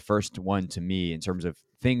actually the first one to me in terms of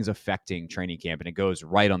things affecting training camp, and it goes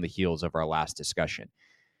right on the heels of our last discussion.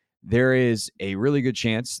 There is a really good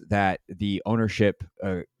chance that the ownership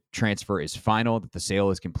transfer is final, that the sale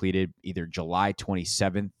is completed either July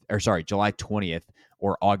 20th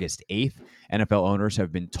or August 8th. NFL owners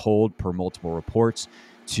have been told per multiple reports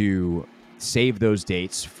to save those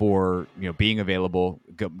dates for being available,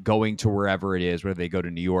 going to wherever it is, whether they go to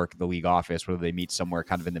New York, the league office, whether they meet somewhere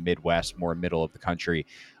kind of in the Midwest, more middle of the country,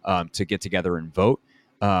 to get together and vote.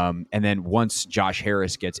 And then once Josh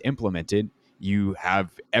Harris gets implemented, you have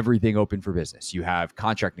everything open for business. You have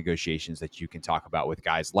contract negotiations that you can talk about with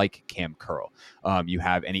guys like Cam Curl. You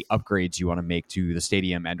have any upgrades you want to make to the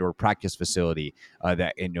stadium and or practice facility,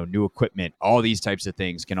 that new equipment, all these types of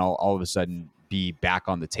things can all of a sudden be back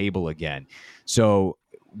on the table again. So,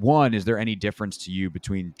 one, is there any difference to you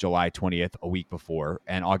between July 20th, a week before,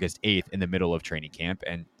 and August 8th in the middle of training camp?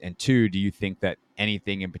 And two, do you think that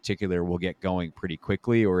anything in particular will get going pretty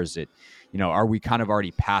quickly, or is it, are we kind of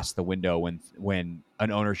already past the window when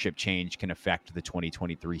an ownership change can affect the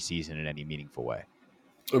 2023 season in any meaningful way?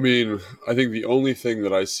 I mean, I think the only thing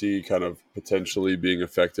that I see kind of potentially being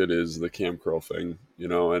affected is the Cam Curl thing,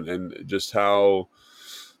 and just how,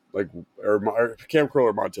 like, or Cam Curl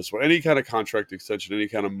or Montez, any kind of contract extension, any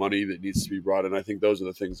kind of money that needs to be brought in. I think those are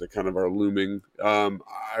the things that kind of are looming. I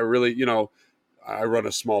really, I run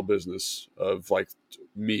a small business of like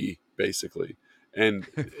me basically, and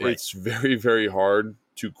right. It's very, very hard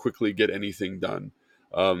to quickly get anything done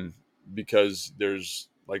because there's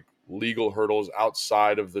like legal hurdles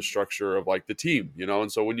outside of the structure of like the team,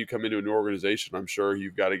 and so when you come into a new organization, I'm sure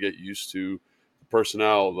you've got to get used to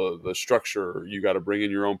personnel, the structure. You got to bring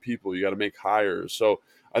in your own people. You got to make hires. So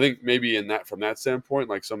I think maybe from that standpoint,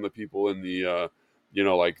 like some of the people in the,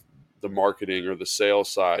 like the marketing or the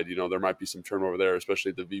sales side, there might be some turnover there, especially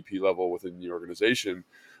at the VP level within the organization.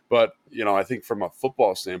 But, I think from a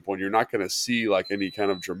football standpoint, you're not going to see like any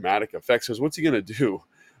kind of dramatic effects, because what's he going to do?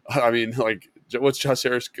 I mean, like, what's Josh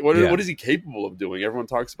Harris? What is he capable of doing? Everyone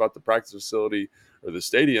talks about the practice facility or the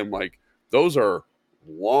stadium. Like, those are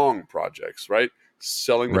long projects, right?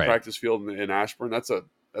 Selling the practice field in Ashburn, that's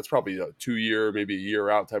probably a 2-year, maybe a year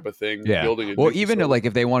out type of thing. Yeah. Building a even facility. Like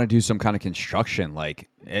if they want to do some kind of construction, like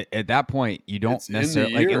at that point, you don't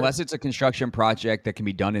necessarily, like, unless it's a construction project that can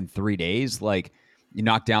be done in 3 days, like you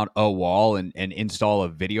knock down a wall and install a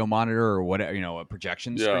video monitor or whatever, a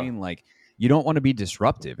projection screen, like you don't want to be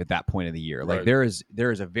disruptive at that point of the year. Like Right. there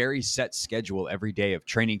is a very set schedule every day of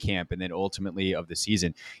training camp and then ultimately of the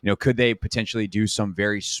season. Could they potentially do some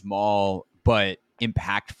very small but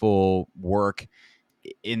impactful work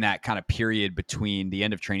in that kind of period between the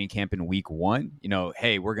end of training camp and week one?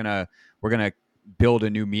 Hey, we're gonna build a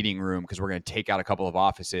new meeting room because we're gonna take out a couple of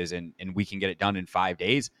offices and we can get it done in 5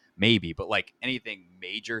 days, maybe. But like anything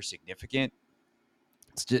major, significant,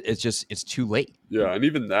 it's too late. Yeah, and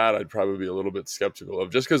even that I'd probably be a little bit skeptical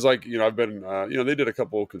of, just because, like, I've been, they did a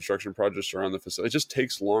couple of construction projects around the facility. It just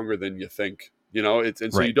takes longer than you think, so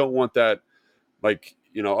Right. you don't want that, like,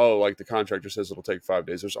 like the contractor says it'll take 5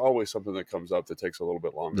 days. There's always something that comes up that takes a little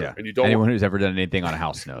bit longer. Yeah, And you don't anyone want, who's ever done anything on a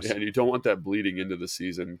house knows. yeah, and you don't want that bleeding into the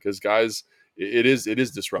season, because guys, it is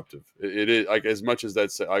disruptive. It is, like, as much as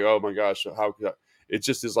that's like, oh my gosh, how could it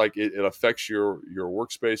just is, like, it affects your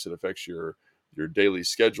workspace, it affects your daily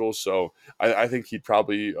schedule. So I think he'd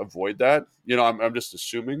probably avoid that. I'm just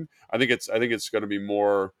assuming. I think it's going to be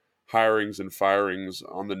more hirings and firings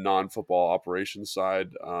on the non-football operations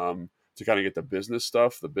side, to kind of get the business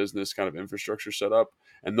stuff, the business kind of infrastructure set up,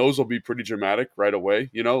 and those will be pretty dramatic right away.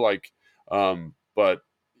 But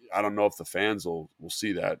I don't know if the fans will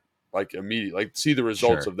see that like immediately, like see the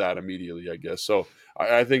results Sure. of that immediately, I guess. So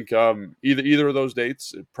I think either of those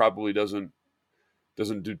dates, it probably doesn't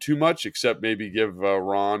do too much, except maybe give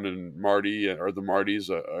Ron and Marty or the Martys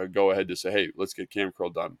a go ahead to say, hey, let's get Cam Curl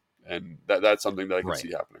done. And that's something that I can Right.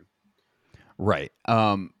 see happening. Right.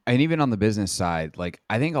 And even on the business side, like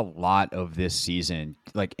I think a lot of this season,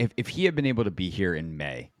 like if he had been able to be here in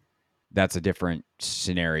May, that's a different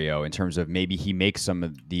scenario in terms of maybe he makes some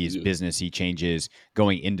of these businessy changes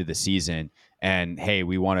going into the season. And hey,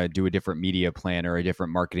 we want to do a different media plan or a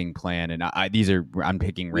different marketing plan. And I'm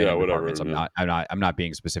picking random departments. I'm not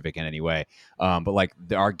being specific in any way. But like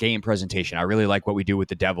our game presentation, I really like what we do with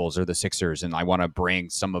the Devils or the Sixers, and I want to bring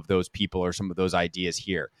some of those people or some of those ideas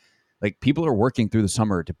here. Like people are working through the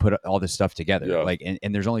summer to put all this stuff together. Yeah. Like,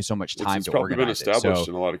 and there's only so much time It's to probably been organize established it.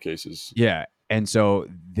 in a lot of cases. Yeah. And so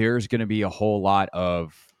there's going to be a whole lot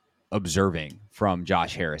of observing from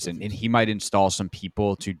Josh Harris, and he might install some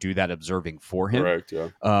people to do that observing for him. Correct.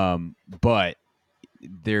 Yeah. But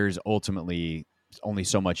there's ultimately only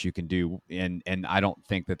so much you can do. And I don't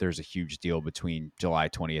think that there's a huge deal between July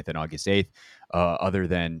 20th and August 8th, other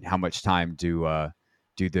than how much time do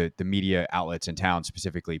the media outlets in town,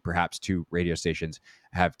 specifically perhaps 2 radio stations,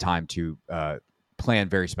 have time to plan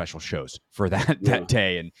very special shows for that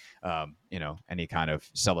day, and any kind of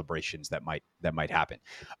celebrations that might happen.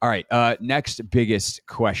 All right, next biggest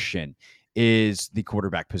question is the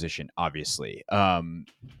quarterback position, obviously.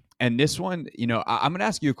 And this one, I'm going to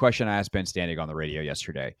ask you a question I asked Ben Standig on the radio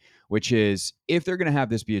yesterday, which is if they're going to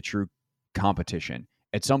have this be a true competition,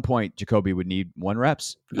 at some point Jacoby would need 1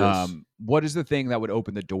 reps. Yes. What is the thing that would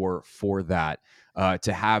open the door for that,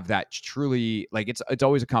 to have that truly, like it's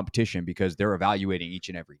always a competition because they're evaluating each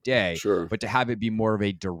and every day, Sure. but to have it be more of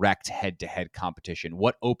a direct head-to-head competition,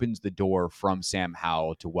 what opens the door from Sam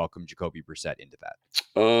Howell to welcome Jacoby Brissett into that?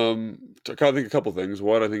 I kind of think a couple things.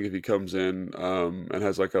 One, I think if he comes in and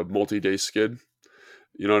has like a multi-day skid,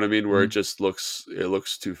 you know what I mean? Where it just looks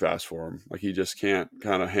too fast for him. Like he just can't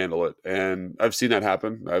kind of handle it. And I've seen that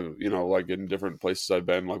happen. I've, like in different places I've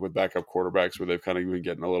been, like with backup quarterbacks where they've kind of been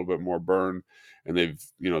getting a little bit more burn, and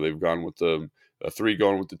they've gone with a 3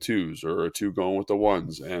 going with the 2s or a 2 going with the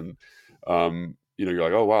 1s. And, you're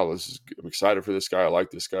like, oh, wow, I'm excited for this guy. I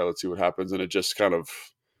like this guy. Let's see what happens. And it just kind of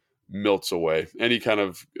melts away. Any kind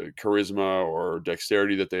of charisma or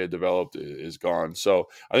dexterity that they had developed is gone. So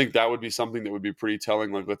I think that would be something that would be pretty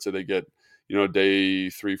telling. Like, let's say they get, day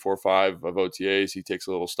 3, 4, 5 of OTAs, he takes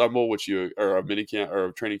a little stumble, or a mini camp or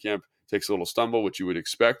a training camp takes a little stumble, which you would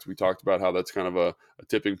expect. We talked about how that's kind of a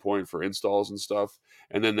tipping point for installs and stuff.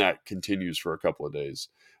 And then that continues for a couple of days.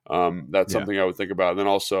 That's something I would think about. And then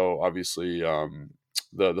also obviously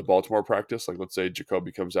the Baltimore practice, like let's say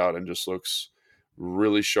Jacoby comes out and just looks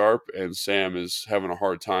really sharp, and Sam is having a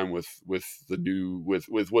hard time with what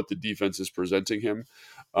the defense is presenting him.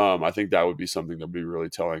 I think that would be something that would be really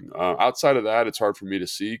telling. Outside of that, it's hard for me to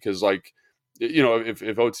see because, like,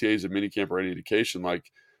 if OTA is a minicamp or any indication,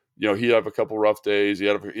 like, he had a couple rough days. He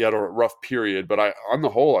had a rough period, but on the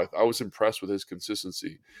whole, I was impressed with his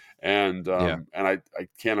consistency, and I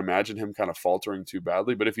can't imagine him kind of faltering too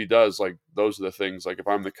badly. But if he does, like, those are the things. Like, if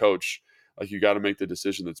I'm the coach, like, you got to make the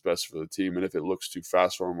decision that's best for the team. And if it looks too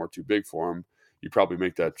fast for him or too big for him, you probably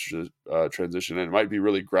make that transition. And it might be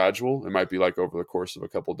really gradual. It might be like over the course of a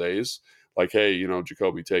couple days. Like, hey,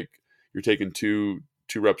 Jacoby, you're taking two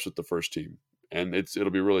reps with the first team. and it'll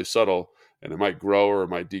be really subtle, and it might grow or it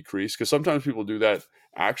might decrease, because sometimes people do that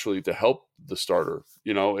actually to help the starter,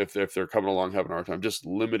 if they're coming along having a hard time, just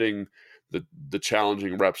limiting the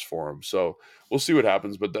challenging reps for them. So we'll see what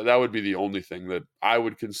happens, but that would be the only thing that I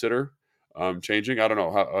would consider changing. I don't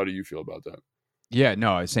know. How do you feel about that? Yeah,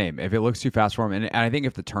 no, same. If it looks too fast for him, and I think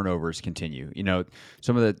if the turnovers continue,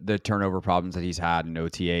 some of the turnover problems that he's had in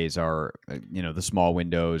OTAs are, the small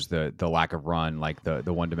windows, the lack of run, like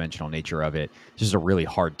the one-dimensional nature of it. It's just a really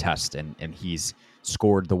hard test, and he's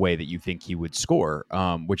scored the way that you think he would score,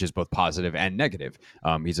 which is both positive and negative.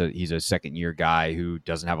 He's a second-year guy who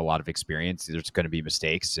doesn't have a lot of experience. There's going to be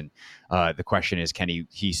mistakes, and the question is, can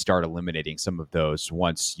he start eliminating some of those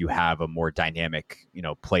once you have a more dynamic,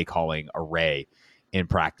 play calling array in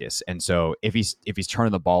practice? And so if he's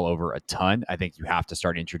turning the ball over a ton, I think you have to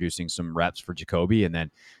start introducing some reps for Jacoby, and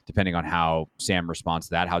then depending on how Sam responds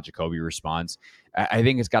to that, how Jacoby responds, I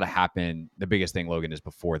think it's got to happen. The biggest thing, Logan, is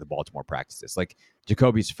before the Baltimore practices. Like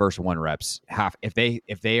Jacoby's first 1 reps, if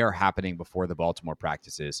they are happening before the Baltimore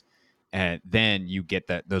practices, and then you get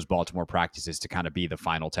those Baltimore practices to kind of be the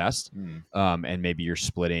final test, and maybe you're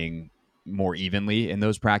splitting more evenly in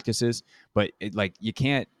those practices. But you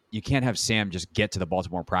can't have Sam just get to the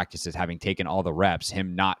Baltimore practices having taken all the reps,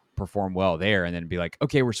 him not perform well there, and then be like,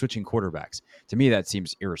 okay, we're switching quarterbacks. To me, that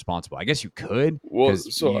seems irresponsible. I guess you could,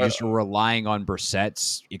 because you're relying on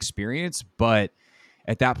Brissett's experience, but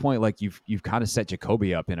at that point, like you've kind of set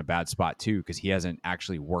Jacoby up in a bad spot too, because he hasn't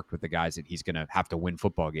actually worked with the guys that he's going to have to win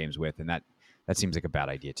football games with, and that seems like a bad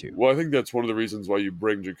idea too. Well, I think that's one of the reasons why you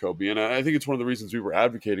bring Jacoby, and I think it's one of the reasons we were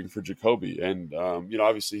advocating for Jacoby. And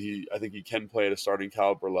obviously I think he can play at a starting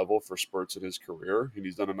caliber level for spurts in his career, and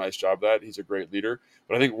he's done a nice job of that. He's a great leader.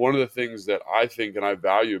 But I think one of the things that I think and I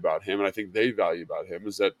value about him, and I think they value about him,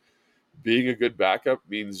 is that being a good backup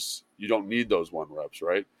means you don't need those 1 reps,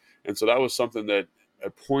 right? And so that was something that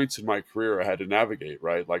at points in my career I had to navigate,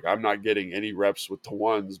 right? Like I'm not getting any reps with the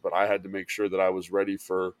 1s, but I had to make sure that I was ready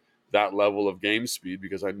for that level of game speed,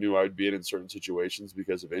 because I knew I would be in certain situations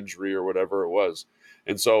because of injury or whatever it was.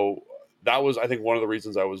 And so that was, I think, one of the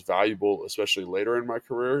reasons I was valuable, especially later in my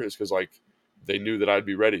career, is because they knew that I'd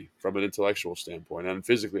be ready from an intellectual standpoint, and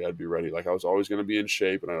physically I'd be ready. Like I was always going to be in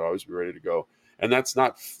shape, and I'd always be ready to go. And that's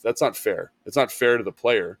not fair. It's not fair to the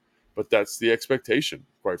player, but that's the expectation,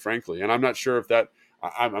 quite frankly. And I'm not sure if that,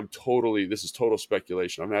 this is total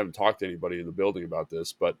speculation. I haven't talked to anybody in the building about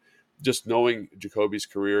this, but just knowing Jacoby's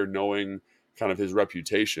career, knowing kind of his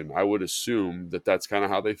reputation, I would assume that that's kind of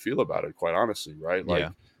how they feel about it, quite honestly, right?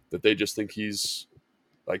 That they just think he's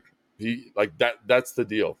that's the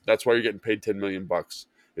deal. That's why you're getting paid $10 million,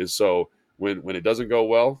 is so when it doesn't go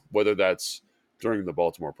well, whether that's during the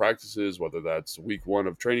Baltimore practices, whether that's week 1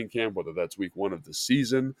 of training camp, whether that's week 1 of the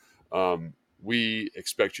season, we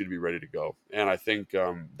expect you to be ready to go. And I think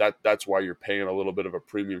that's why you're paying a little bit of a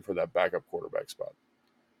premium for that backup quarterback spot.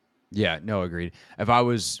 Yeah, no, agreed. If I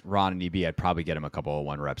was Ron and EB, I'd probably get him a couple of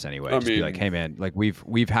 1 reps anyway. Just be like, hey man, like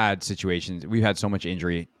we've had situations, we've had so much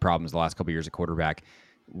injury problems the last couple of years at quarterback.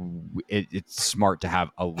 It's smart to have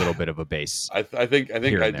a little bit of a base. I think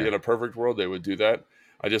in a perfect world they would do that.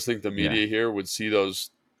 I just think the media here would see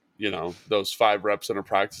those 5 reps in a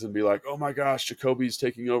practice and be like, oh my gosh, Jacoby's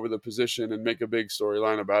taking over the position, and make a big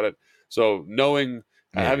storyline about it. So knowing,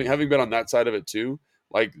 having been on that side of it too,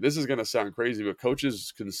 like this is going to sound crazy, but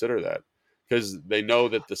coaches consider that, because they know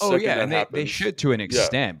that the second that happens, they should to an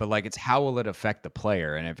extent, but like, it's how will it affect the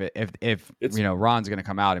player? And if Ron's going to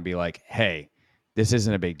come out and be like, hey, this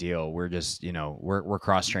isn't a big deal. We're just, we're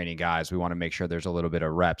cross-training guys. We want to make sure there's a little bit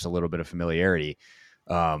of reps, a little bit of familiarity.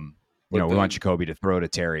 We want Jacoby to throw to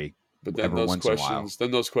Terry. But then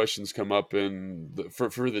those questions come up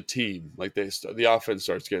for the team. Like the offense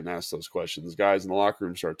starts getting asked those questions. Guys in the locker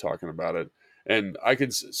room start talking about it. And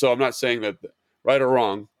so I'm not saying that right or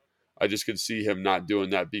wrong. I just could see him not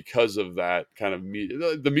doing that because of that kind of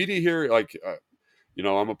media. The media here,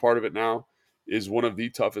 I'm a part of it now, is one of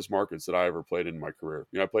the toughest markets that I ever played in my career.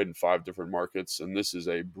 I played in 5 different markets, and this is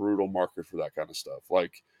a brutal market for that kind of stuff.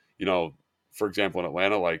 Like, for example, in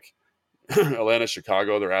Atlanta, like Atlanta,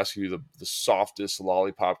 Chicago, they're asking you the softest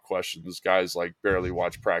lollipop questions. Guys like barely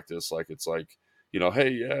watch practice. Like it's like, hey,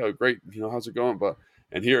 yeah, great. How's it going?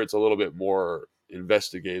 And here it's a little bit more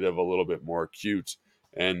investigative, a little bit more acute,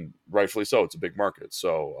 and rightfully so. It's a big market.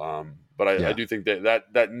 So, but I do think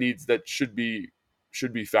that should be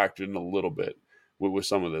factored in a little bit with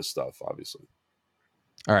some of this stuff, obviously.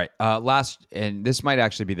 All right. Last, and this might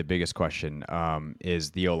actually be the biggest question,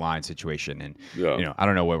 is the O-line situation. And, I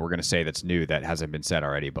don't know what we're going to say that's new that hasn't been said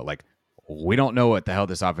already, but like, we don't know what the hell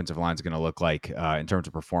this offensive line is going to look like in terms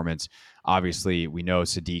of performance. Obviously, we know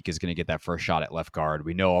Sadiq is going to get that first shot at left guard.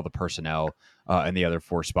 We know all the personnel in the other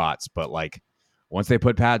 4 spots, but like once they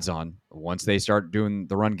put pads on, once they start doing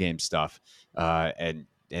the run game stuff, and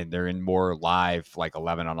they're in more live like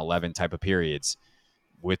 11 on 11 type of periods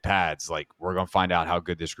with pads, like we're going to find out how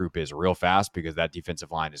good this group is real fast, because that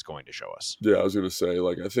defensive line is going to show us. Yeah, I was going to say,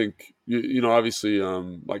 like, I think, you know, obviously,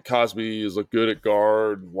 like Cosme is look good at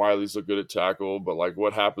guard, Wiley's look good at tackle, but like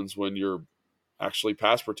what happens when you're actually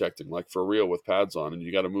pass protecting, like for real with pads on, and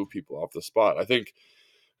you got to move people off the spot? I think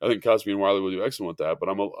Cosme and Wiley will do excellent with that,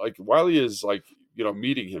 but like Wiley is like, you know,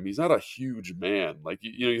 meeting him, he's not a huge man. Like,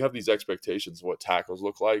 you know, you have these expectations of what tackles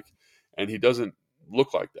look like, and he doesn't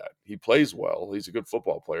look like that. He plays well. He's a good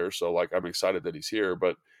football player. So like, I'm excited that he's here,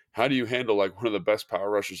 but how do you handle like one of the best power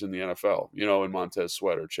rushers in the NFL, you know, in Montez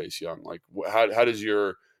Sweat or Chase Young? Like how does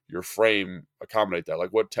your frame accommodate that?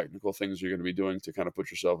 Like what technical things are you going to be doing to kind of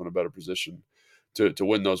put yourself in a better position to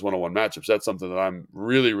win those one-on-one matchups? That's something that I'm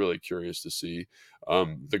really, really curious to see.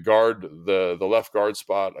 The guard, the left guard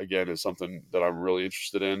spot again is something that I'm really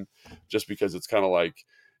interested in, just because it's kind of like,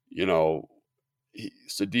 you know,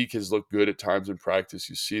 Sadiq has looked good at times in practice.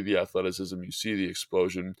 You see the athleticism, you see the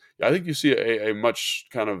explosion. I think you see a much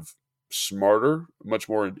kind of smarter, much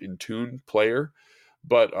more in tune player.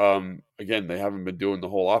 But again, they haven't been doing the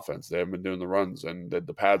whole offense. They haven't been doing the runs, and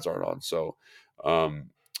the pads aren't on. So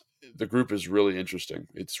the group is really interesting.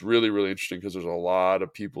 It's really, really interesting because there's a lot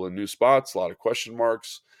of people in new spots, a lot of question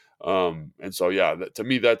marks. And so, yeah, to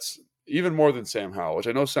me, that's even more than Sam Howell, which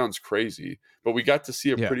I know sounds crazy, but we got to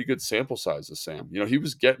see a pretty good sample size of Sam. You know, he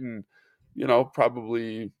was getting, you know,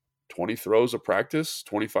 probably 20 throws of practice,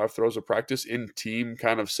 25 throws of practice in team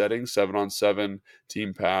kind of settings, 7-on-7,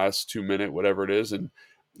 team pass, 2-minute, whatever it is. And,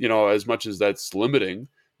 you know, as much as that's limiting,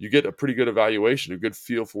 you get a pretty good evaluation, a good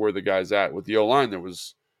feel for where the guy's at. With the O-line, there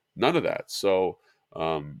was none of that. So,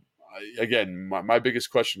 again, my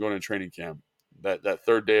biggest question going into training camp, that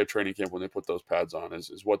third day of training camp when they put those pads on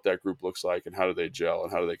is what that group looks like, and how do they gel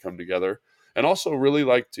and how do they come together. And also really,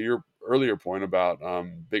 like to your earlier point about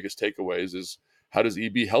biggest takeaways, is how does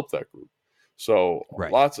EB help that group? So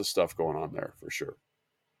lots of stuff going on there for sure.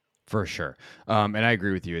 For sure. And I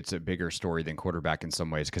agree with you. It's a bigger story than quarterback in some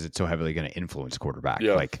ways, because it's so heavily going to influence quarterback.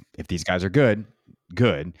 Yeah. Like if these guys are good.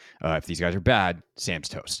 If these guys are bad, Sam's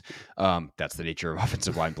toast. That's the nature of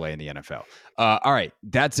offensive line play in the NFL. All right,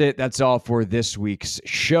 that's it. That's all for this week's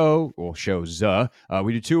show. Well, shows.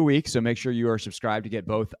 We do 2 a week, so make sure you are subscribed to get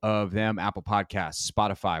both of them. Apple Podcasts,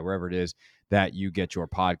 Spotify, wherever it is that you get your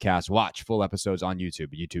podcast. Watch full episodes on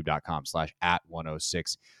YouTube,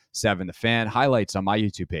 youtube.com/@1067 The Fan. Highlights on my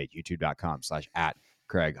YouTube page,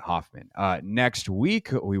 youtube.com/@Craig Hoffman. Next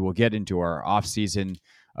week, we will get into our off-season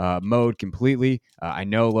mode completely. I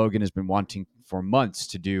know Logan has been wanting for months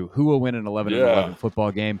to do who will win an 11-11 football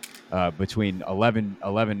game between 11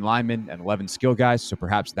 linemen and 11 skill guys. So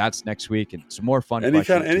perhaps that's next week, and some more fun. Any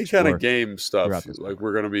kind of game stuff. Like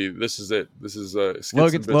we're going to be. This is it. This is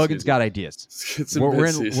Logan's got ideas.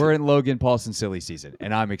 We're in Logan Paulson silly season,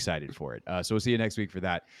 and I'm excited for it. So we'll see you next week for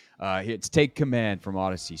that. It's Take Command from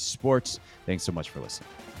Odyssey Sports. Thanks so much for listening.